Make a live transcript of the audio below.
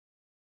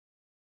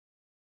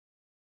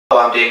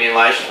I'm Damian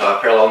Leish,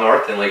 Parallel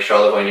North and Lake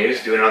Charlevoix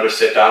News, doing another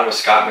sit-down with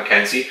Scott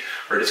MacKenzie.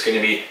 We're just going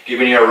to be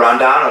giving you a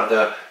rundown of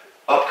the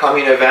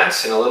upcoming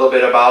events and a little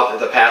bit about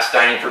the past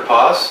Dining for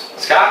Paws.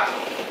 Scott,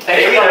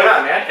 thanks for coming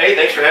on, man. Hey,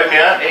 thanks for having me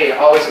on. Hey,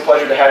 always a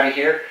pleasure to have you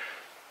here.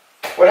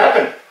 What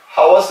happened?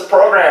 How was the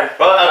program?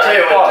 Well, I'll tell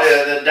you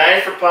what, the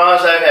Dining for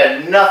Paws, I've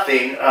had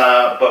nothing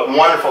but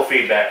wonderful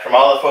feedback from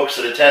all the folks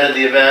that attended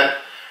the event.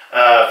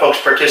 Folks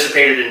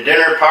participated in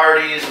dinner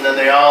parties, and then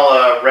they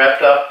all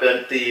wrapped up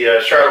at the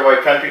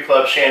Charlevoix Country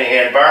Club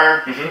Shanahan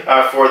Barn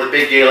for the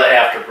big gala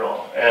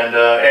afterglow, and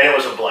it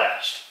was a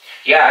blast.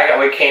 Yeah,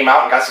 we came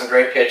out and got some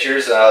great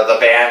pictures. The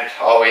band,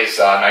 always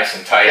nice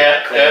and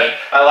tight, clean. Yeah.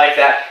 I like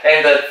that.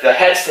 And the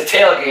heads to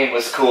tail game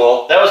was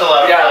cool. That was a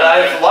lot of fun.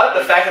 I loved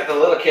the fact that the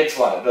little kids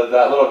won it.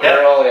 That little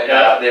girl, and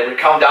they would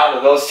come down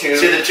to those two.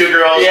 See the two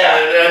girls,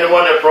 and the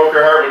one that broke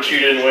her heart when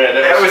she didn't win.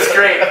 That was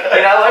great.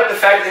 And I like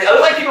the fact that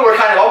people were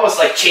kind of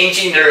almost like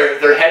changing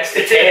their heads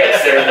to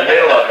tails there in the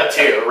middle of it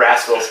too,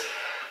 rascals.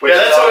 Yeah,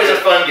 that's always a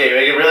fun game.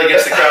 It really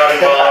gets the crowd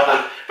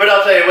involved. But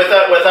I'll tell you,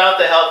 without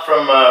the help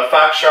from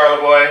Fox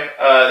Charlevoix,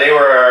 they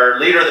were our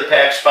leader of the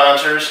pack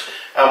sponsors,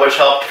 which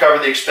helped cover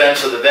the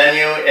expense of the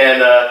venue.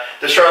 And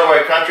the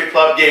Charlevoix Country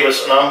Club gave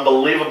us an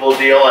unbelievable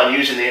deal on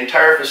using the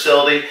entire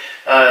facility.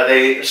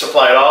 They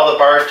supplied all the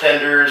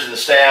bartenders and the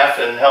staff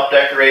and helped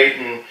decorate,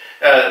 and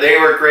they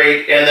were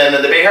great. And then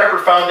the Bay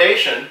Harbor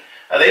Foundation,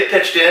 they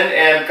pitched in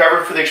and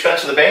covered for the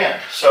expense of the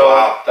band. So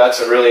wow, that's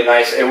a really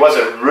nice. It was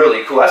a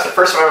really cool. That's the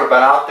first time I've ever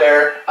been out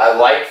there. I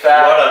like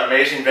that. What an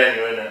amazing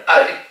venue, isn't it?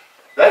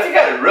 I think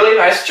I did a really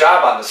nice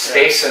job on the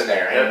space in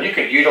there, and you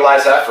could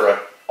utilize that for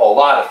a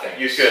lot of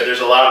things. You could. There's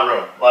a lot of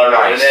room.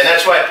 And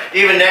that's why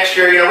even next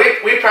year,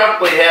 we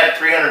probably had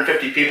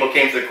 350 people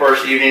came to the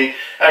course evening.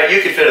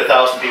 You could fit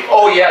 1,000 people.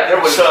 Oh yeah, there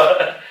was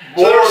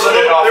more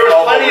than enough. There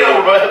was plenty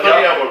of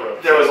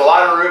room. There was a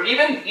lot of room.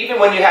 Even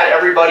when you had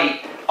everybody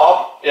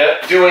up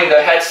doing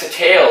the heads to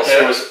tails,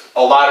 there was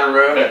a lot of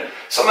room. And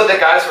some of the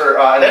guys were.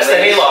 That's the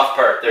hayloft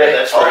part there.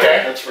 That's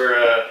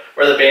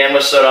where the band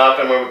was set up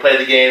and where we played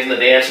the games and the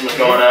dancing was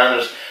going on.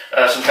 There's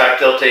some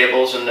cocktail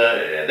tables, and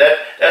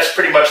that's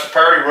pretty much the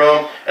party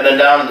room. And then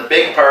down in the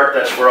big part,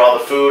 that's where all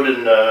the food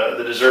and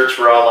the desserts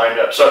were all lined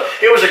up. So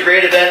it was a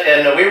great event,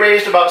 and we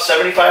raised about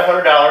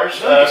 $7,500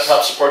 to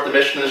help support the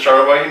mission of the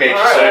Charlevoix Humane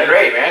Society. Well,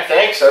 great, man.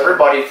 Thanks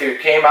everybody who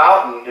came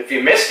out, and if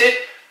you missed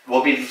it,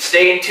 we'll be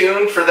staying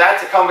tuned for that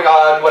to come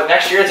on,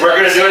 next year? We're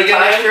going to do it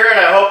again next year, and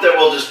I hope that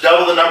we'll just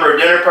double the number of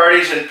dinner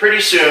parties, and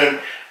pretty soon,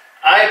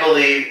 I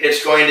believe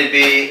it's going to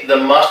be the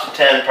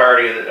must-attend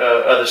party of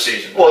the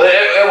season. Well,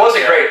 it was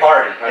a great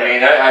party.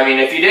 I mean,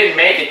 if you didn't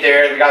make it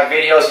there, we got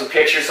videos and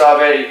pictures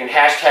of it. You can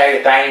hashtag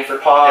the Dining for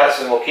Paws,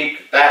 and we'll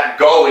keep that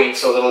going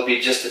so that it'll be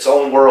just its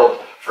own world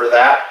for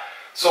that.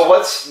 So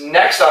what's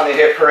next on the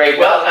hit parade?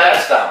 Well,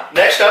 next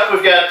up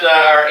we've got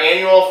our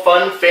annual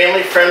fun,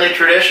 family-friendly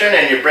tradition,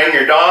 and you bring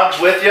your dogs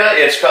with you.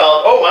 It's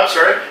called, oh, I'm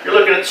sorry, you're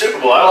looking at the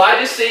Super Bowl. Well, I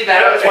just see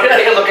that. I just want to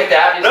take a look at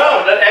that.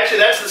 No, actually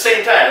that's the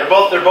same time.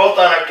 They're both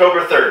on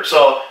October 3rd,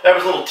 so that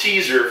was a little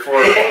teaser for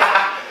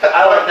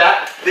I like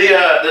that.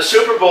 The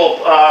Super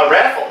Bowl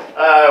raffle.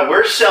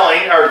 We're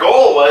selling, our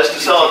goal was to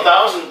sell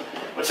 1,000.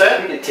 What's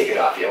that? Let me take it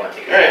off. You want to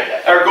take it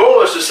off? Our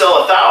goal was to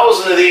sell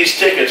 1,000 of these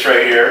tickets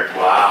right here.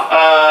 Wow.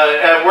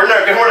 And we're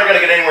not going to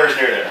get anywhere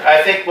near there.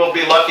 I think we'll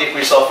be lucky if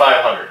we sell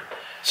 500.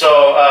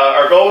 So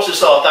our goal was to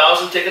sell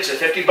 1,000 tickets at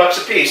 $50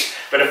 a piece.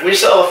 But if we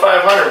sell the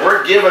 500,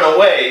 we're giving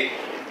away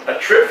a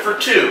trip for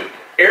two,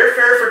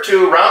 airfare for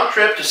two, round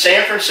trip to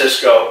San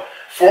Francisco,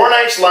 4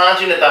 nights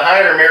lodging at the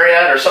Hyatt or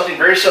Marriott or something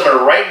very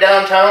similar right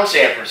downtown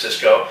San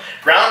Francisco,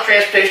 ground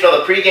transportation, all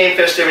the pregame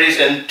festivities,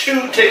 and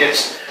 2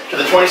 tickets to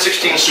the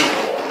 2016 Super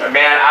Bowl.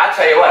 Man, I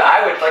tell you what,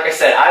 like I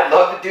said, I'd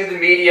love to do the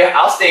media.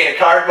 I'll stay in a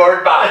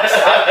cardboard box.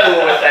 I'm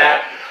cool with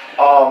that.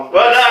 Well,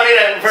 no, I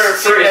mean,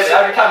 seriously,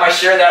 every time I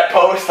share that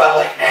post, I'm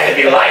like, man,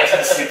 it'd be Lions in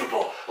the Super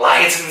Bowl.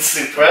 Lions in the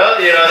Super Bowl.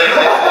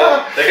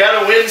 Well, they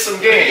got to win some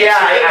games. Yeah,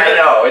 I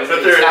know. It's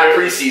not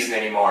preseason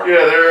anymore.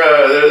 Yeah,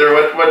 they're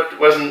what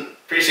wasn't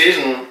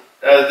preseason.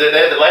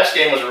 The last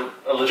game was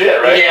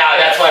legit, right? Yeah,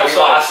 that's why we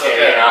lost it.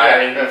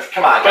 I mean,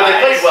 come on, but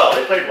guys.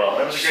 They played well.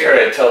 It was sure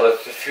until the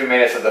 2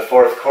 minutes of the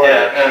 4th quarter.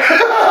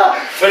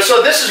 Yeah. But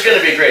so this is going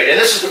to be great, and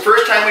this is the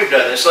first time we've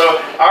done this. So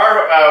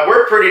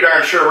we're pretty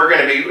darn sure we're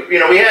going to be.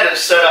 We had it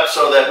set up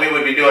so that we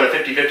would be doing a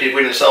 50-50 if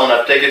we didn't sell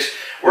enough tickets.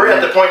 We're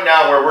at the point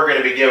now where we're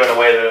going to be giving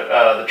away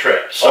the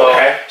trip. So,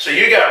 so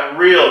you got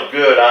real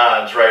good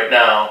odds right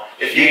now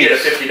if you get a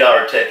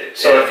 $50 ticket.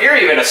 So if you're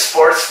even a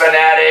sports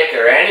fanatic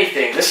or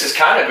anything, this is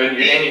kind of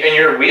in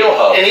your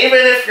wheelhouse. And even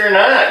if you're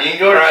not, you can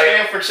go to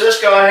San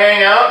Francisco and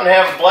hang out and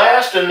have a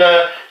blast and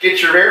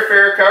get your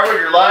airfare covered,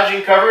 your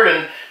lodging covered,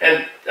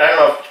 and I don't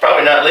know,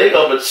 probably not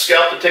legal, but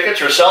scalp the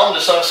tickets or sell them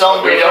to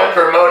some. We don't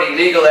promote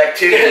illegal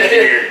activity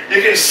here.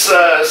 You can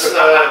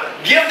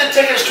give the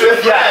tickets to a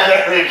friend.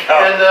 Yeah, there you go.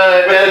 And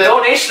the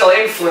donational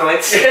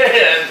influence.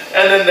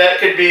 and then that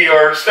could be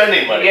your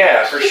spending money.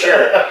 Yeah, for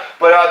sure.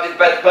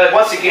 But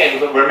once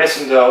again, we're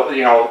missing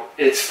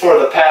it's for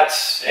the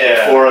pets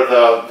and for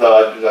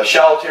the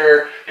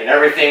shelter and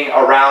everything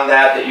around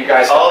that you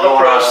guys have. All the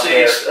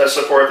proceeds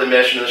support the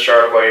mission of the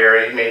Charlevoix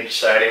Area Humane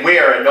Society. We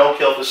are a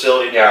no-kill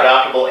facility for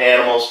adoptable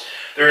animals.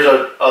 There's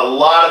a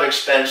lot of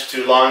expense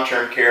to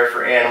long-term care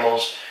for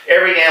animals.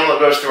 Every animal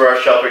that goes through our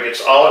shelter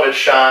gets all of its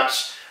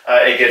shots.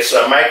 It gets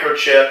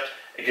microchipped.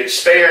 It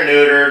gets spay or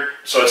neutered,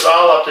 so it's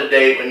all up to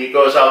date when it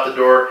goes out the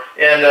door.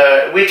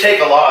 And we take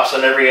a loss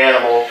on every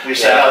animal we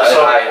send out.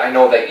 So I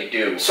know that you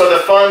do. So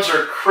the funds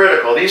are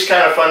critical. These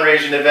kind of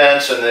fundraising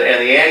events and the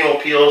annual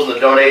appeals and the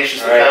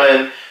donations that come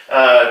in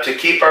to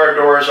keep our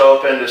doors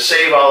open, to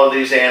save all of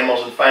these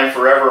animals and find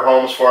forever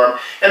homes for them.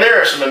 And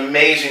there are some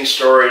amazing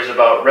stories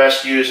about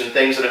rescues and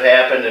things that have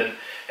happened,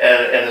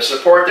 and the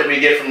support that we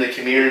get from the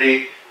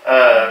community,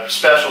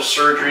 special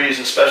surgeries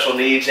and special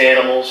needs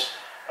animals.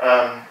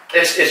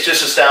 It's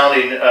just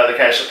astounding the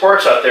kind of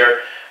support's out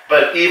there,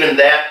 but even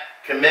that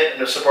commitment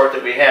of support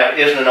that we have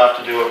isn't enough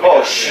to do what we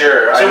do.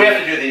 Sure. So we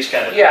have to do these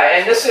kind of things. Yeah,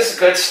 and this is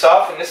good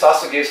stuff, and this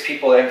also gives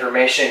people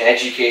information,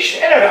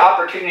 education, and an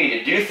opportunity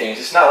to do things.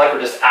 It's not like we're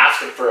just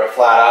asking for a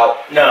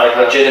flat-out,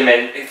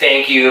 legitimate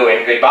thank you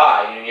and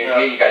goodbye.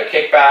 You got to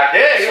kick back,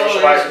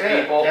 socialize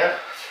with people. Yeah.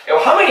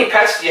 How many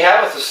pets do you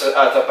have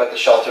up at the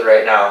shelter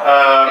right now?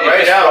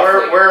 Right now,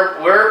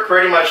 we're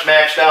pretty much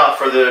maxed out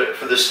for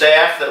the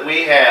staff that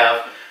we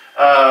have.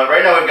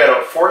 Right now, we've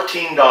got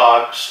 14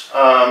 dogs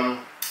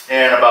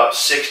and about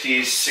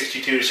 62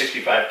 to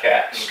 65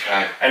 cats.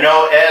 Okay. I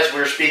know as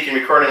we're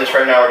recording this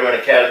right now, we're doing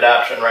a cat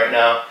adoption right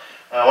now.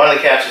 One of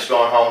the cats is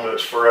going home to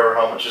its forever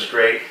home, which is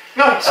great.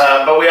 Nice.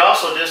 But we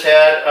also just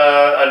had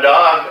a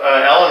dog,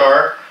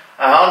 Eleanor,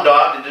 a hound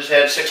dog that just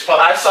had 6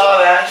 puppies. I saw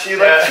that. She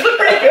looked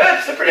pretty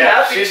good. She's pretty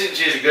happy.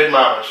 She's a good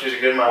mama. She's a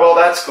good mama. Well,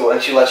 that's cool.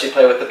 And she lets you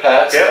play with the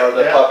pets or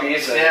the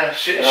puppies. And,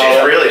 she's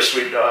a really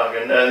sweet dog,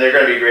 and they're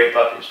going to be great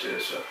puppies too.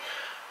 So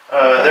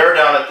they're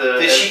down at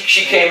the.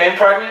 She came in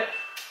pregnant?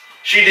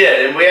 She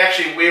did, and we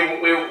actually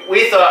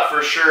we thought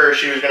for sure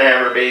she was going to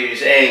have her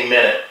babies any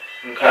minute.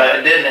 Okay.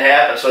 It didn't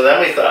happen, so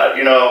then we thought,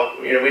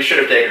 we should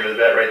have taken her to the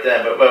vet right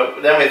then.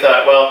 But then we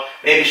thought, well,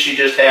 maybe she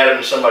just had them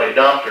and somebody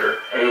dumped her.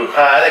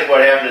 I think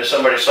what happened is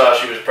somebody saw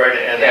she was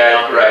pregnant and they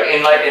dumped her. Right.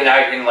 And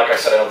like I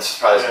said, I know this is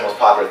probably the most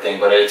popular thing,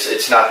 but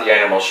it's not the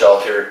animal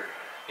shelter.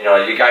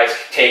 You guys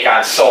take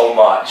on so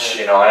much.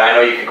 And I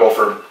know you can go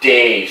for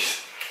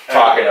days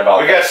talking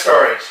about. We got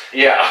stories.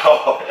 Yeah,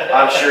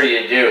 I'm sure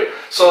you do.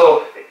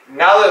 So.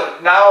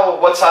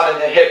 Now what's on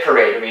the hit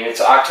parade? I mean, it's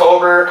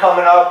October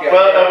coming up.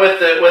 Well, with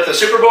the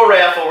Super Bowl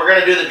raffle, we're going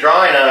to do the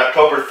drawing on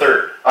October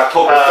 3rd.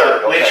 October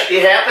 3rd, okay. Which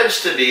it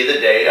happens to be the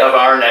day of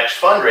our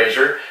next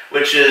fundraiser,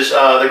 which is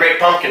the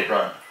Great Pumpkin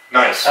Run.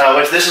 Nice.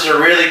 This is a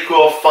really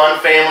cool, fun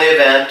family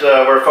event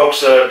where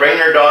folks bring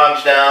their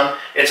dogs down.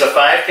 It's a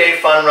 5K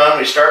fun run.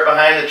 We start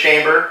behind the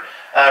chamber.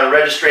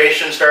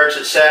 Registration starts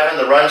at 7.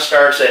 The run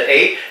starts at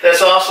 8.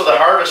 That's also the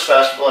Harvest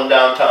Festival in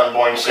downtown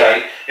Boyne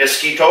City. It's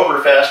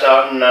Ski-Toberfest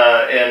out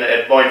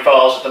at Boyne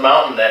Falls at the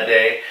mountain that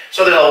day.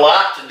 So there's a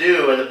lot to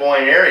do in the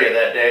Boyne area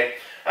that day.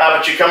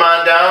 But you come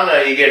on down.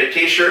 You get a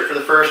T-shirt for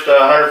the first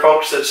 100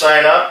 folks that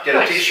sign up. Get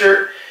a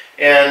T-shirt,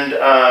 and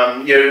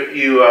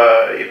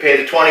you pay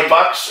the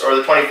 $20 or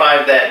the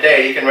 $25 that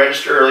day. You can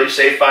register early,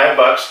 save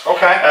 $5.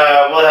 Okay.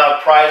 We'll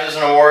have prizes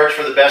and awards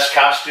for the best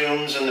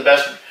costumes and the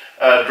best.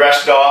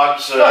 Dressed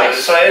dogs,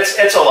 nice. So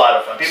it's a lot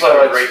of fun. People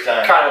have a great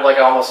time. Kind of like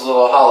almost a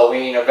little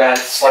Halloween event.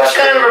 It's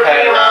kind of a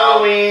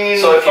pre-Halloween,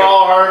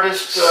 fall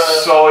harvest.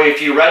 So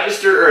if you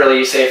register early,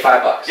 you save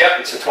 $5. Yep.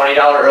 It's a $20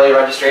 early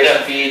registration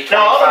fee.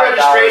 Now all the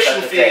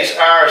registration fees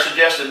are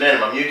suggested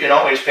minimum. You can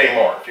always pay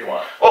more if you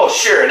want. Oh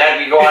sure, and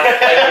that'd be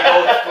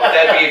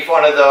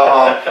one of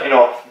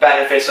the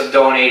benefits of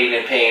donating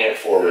and paying it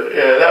forward.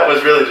 Yeah, that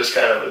was really just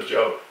kind of a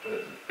joke.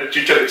 But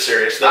you took it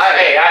serious.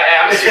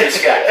 I'm a serious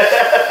guy.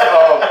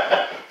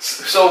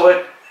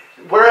 So,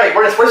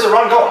 where's the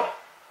run going?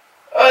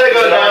 Oh, they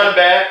go down and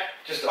back.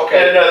 Just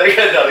okay. Yeah, no, they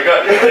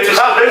go.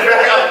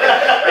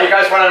 Are you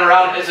guys running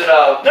around? Is it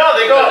a? No,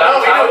 they go.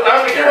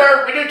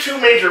 We do 2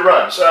 major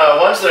runs.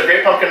 One's the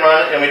Great Pumpkin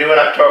Run, and we do in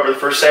October, the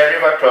first Saturday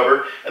of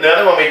October, and the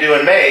other one we do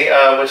in May,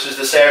 which is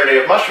the Saturday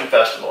of Mushroom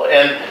Festival.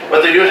 And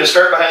what they do is they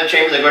start behind the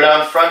chamber, they go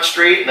down Front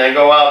Street, and they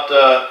go out.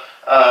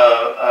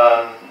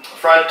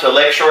 Front to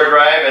Lakeshore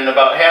Drive and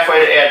about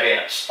halfway to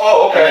Advance.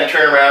 Oh, okay. And then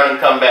turn around and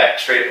come back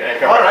straight and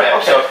come back.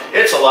 Okay. So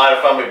it's a lot of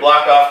fun. We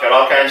block off, got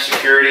all kinds of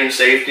security and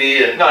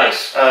safety, and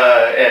nice.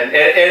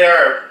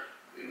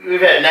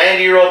 We've had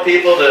 90-year-old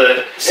people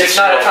to. It's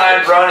not a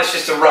timed run; it's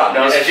just a run.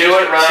 No, just do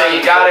it. Run. So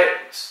you got it.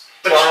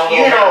 But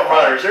you know,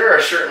 runners, there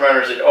are certain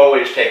runners that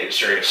always take it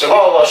serious. So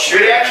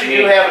we actually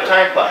do have a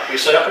time clock. We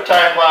set up a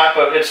time clock,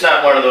 but it's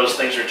not one of those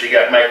things that you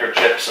got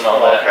microchips and all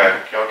that.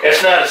 Okay.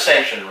 It's not a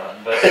sanctioned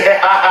run, but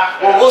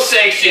well, we'll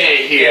sanction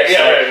it here.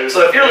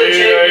 So if you're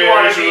legit, you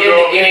want to be in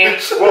the game,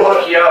 we'll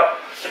hook you up.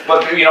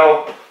 But you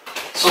know,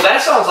 so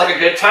that sounds like a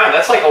good time.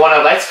 That's like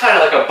that's kind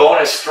of like a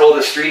bonus stroll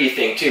the streety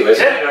thing too,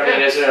 isn't it? I mean,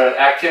 is there an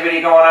activity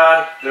going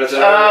on? There's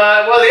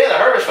well, yeah, the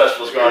Harvest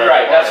Festival is going on.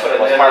 Right, that's what it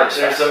was.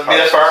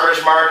 The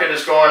farmers market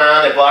is going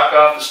on. They block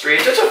off the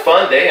streets. It's a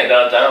fun day in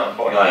downtown.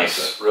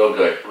 Nice, real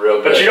good,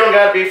 real good. But you don't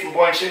got to be from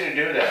Boyne City to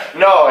do that.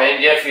 No,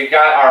 and if you've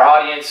got our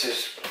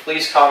audiences,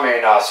 please come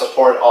and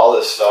support all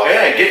this stuff.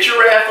 Yeah, get your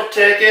raffle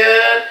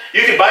ticket.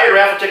 You can buy your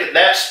raffle ticket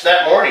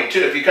that morning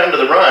too. If you come to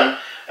the run,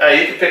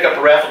 you can pick up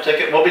a raffle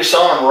ticket. We'll be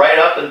selling them right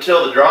up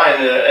until the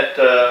drawing at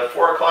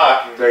 4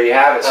 o'clock. There you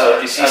have it. So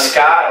if you see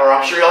Scott, or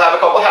I'm sure you'll have a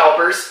couple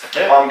helpers,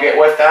 get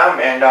with them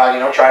and you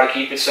know, try to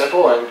keep it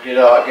simple and get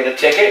a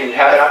ticket and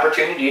have an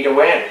opportunity to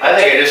win. I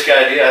think I just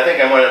got an idea. I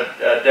think I'm going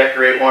to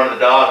decorate one of the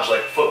dogs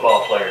like a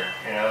football player.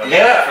 You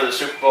know, for the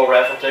Super Bowl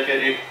raffle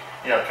ticket.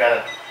 You know, kind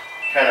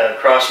of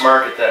cross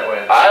market that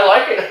way. I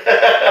like it.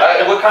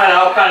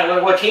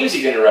 What team is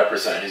he going to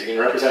represent? Is he going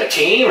to represent a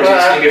team, or is he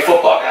just going to be a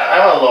football guy?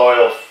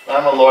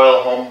 I'm a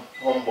loyal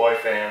homeboy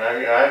fan.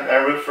 I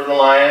root for the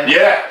Lions.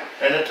 Yeah.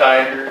 And the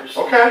Tigers.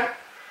 Okay.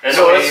 And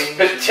so it's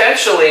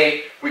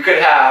potentially we could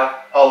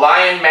have a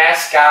lion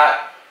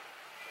mascot.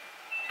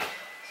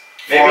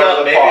 Maybe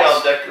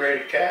I'll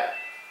decorate a cat.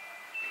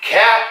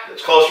 Cat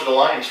that's closer to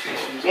lion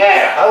species.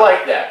 Yeah, I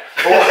like that.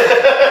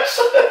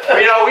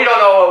 You know, we don't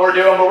know what we're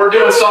doing, but we're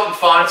doing something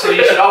fun, so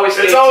you should always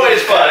stay tuned. It's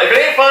always fun. If it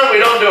ain't fun, we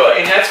don't do it.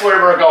 And that's where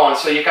we're going.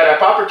 So you got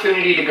an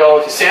opportunity to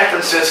go to San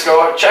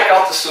Francisco, check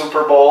out the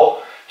Super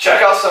Bowl,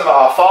 check out some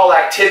fall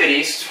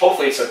activities.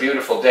 Hopefully it's a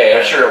beautiful day.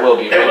 I'm sure it will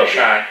be. It will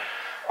shine.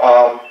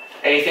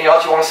 Anything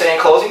else you want to say in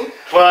closing?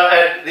 Well,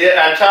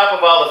 on top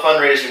of all the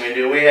fundraising we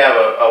do, we have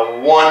a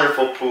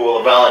wonderful pool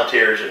of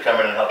volunteers that come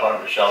in and help out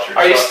at the shelter.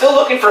 Are you still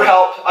looking for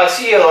help? I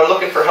see you are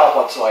looking for help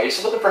once in a while. Are you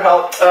still looking for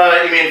help?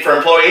 You mean for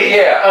employees?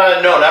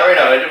 Yeah. No, not right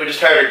now. We just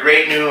hired a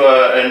great new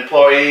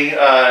employee,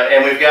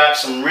 and we've got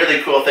some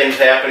really cool things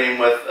happening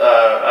with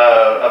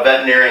a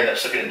veterinarian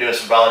that's looking at doing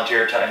some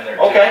volunteer time there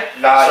too. Okay.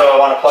 Now, so,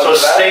 want to plug so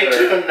stay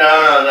tuned.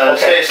 No.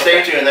 Okay.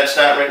 Stay tuned. That's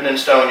not written in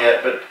stone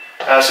yet, but.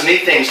 Some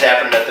neat things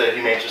happening at the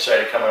Humane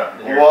Society coming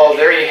up. Well,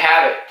 there you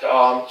have it.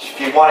 If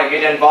you want to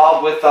get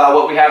involved with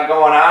what we have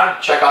going on,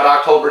 check out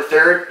October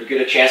 3rd. You get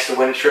a chance to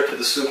win a trip to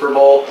the Super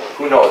Bowl.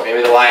 Who knows?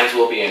 Maybe the Lions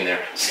will be in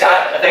there.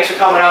 Scott, thanks for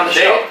coming on the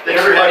show.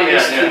 Everybody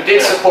who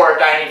did support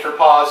Dining for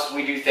Paws,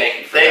 we do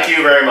thank you for that. Thank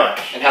you very much.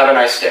 And have a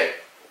nice day.